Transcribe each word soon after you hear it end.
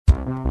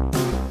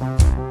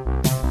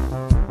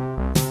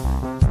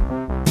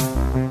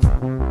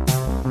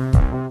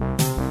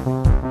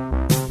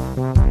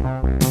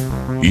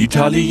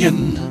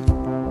Italien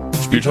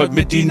spielt heute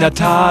mit die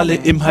Natale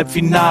im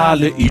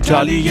Halbfinale.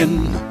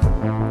 Italien,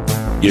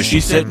 ihr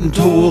schießt selten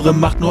Tore,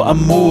 macht nur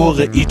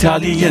Amore.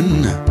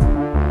 Italien,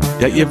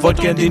 ja ihr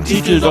wollt gern den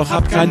Titel, doch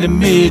habt keine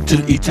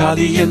Mittel.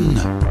 Italien,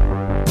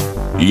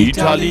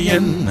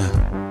 Italien,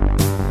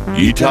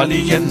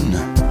 Italien,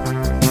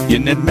 ihr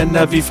nennt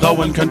Männer wie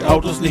Frauen, könnt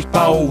Autos nicht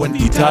bauen.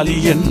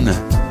 Italien,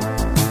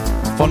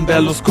 von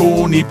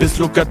Berlusconi bis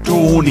Luca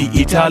Toni.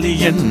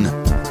 Italien,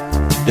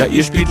 ja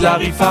ihr spielt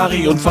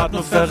Larifari und fahrt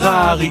nur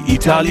Ferrari.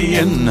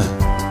 Italien,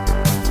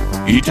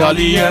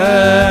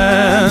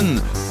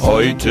 Italien,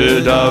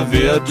 heute da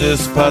wird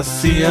es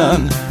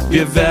passieren.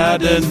 Wir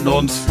werden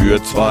uns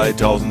für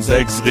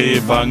 2006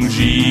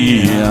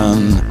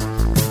 revanchieren.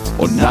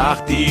 Und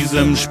nach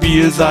diesem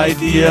Spiel seid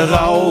ihr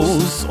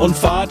raus und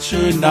fahrt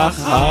schön nach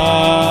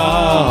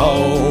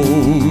Haus.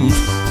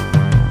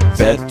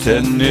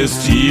 Wetten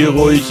ist hier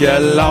ruhig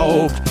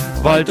erlaubt,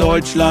 weil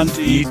Deutschland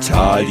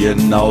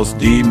Italien aus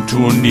dem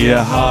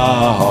Turnier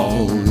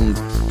haut.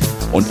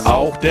 Und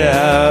auch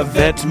der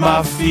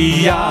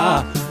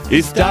Wettmafia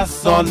ist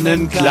das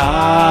sonnenklar.